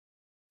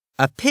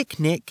A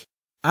Picnic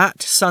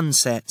at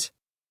Sunset.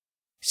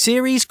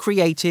 Series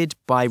created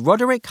by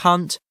Roderick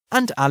Hunt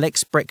and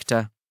Alex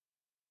Brichter.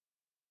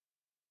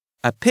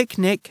 A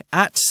Picnic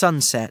at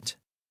Sunset.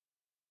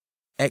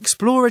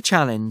 Explore a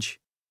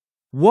challenge.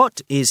 What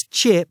is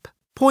Chip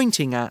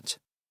pointing at?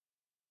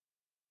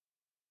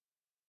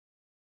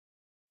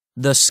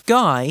 The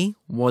sky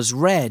was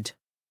red.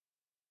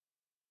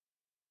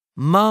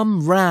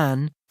 Mum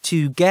ran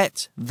to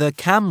get the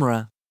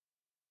camera.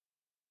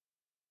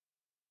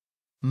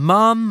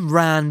 Mum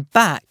ran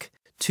back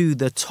to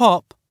the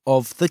top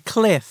of the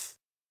cliff.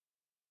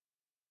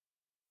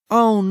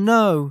 Oh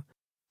no,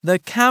 the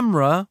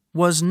camera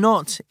was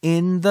not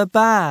in the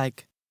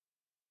bag.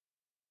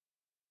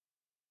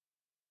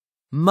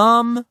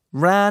 Mum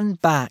ran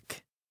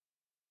back.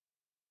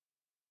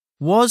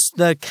 Was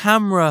the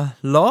camera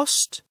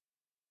lost?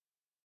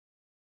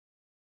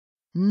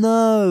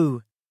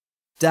 No,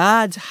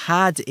 Dad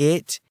had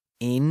it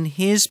in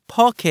his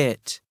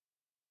pocket.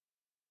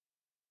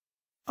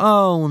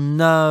 Oh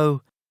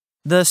no,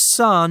 the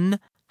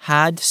sun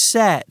had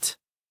set.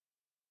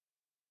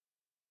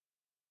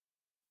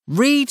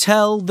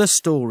 Retell the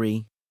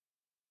story.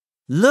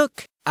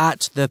 Look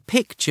at the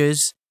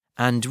pictures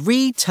and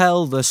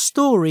retell the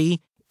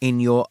story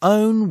in your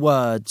own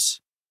words.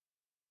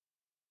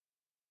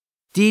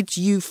 Did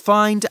you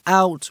find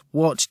out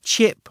what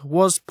Chip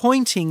was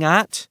pointing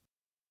at?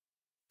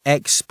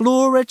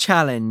 Explore a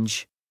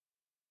challenge.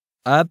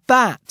 A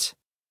bat.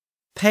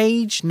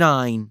 Page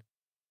 9.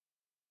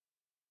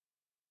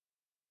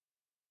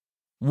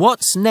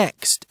 What's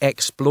next,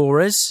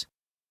 explorers?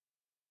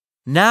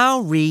 Now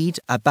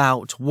read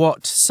about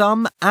what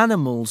some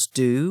animals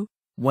do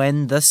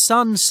when the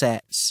sun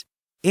sets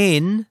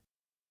in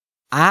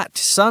At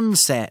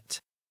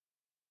Sunset.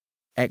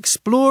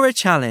 Explore a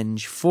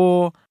challenge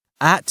for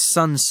At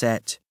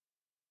Sunset.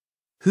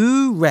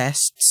 Who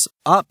rests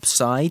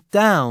upside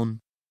down?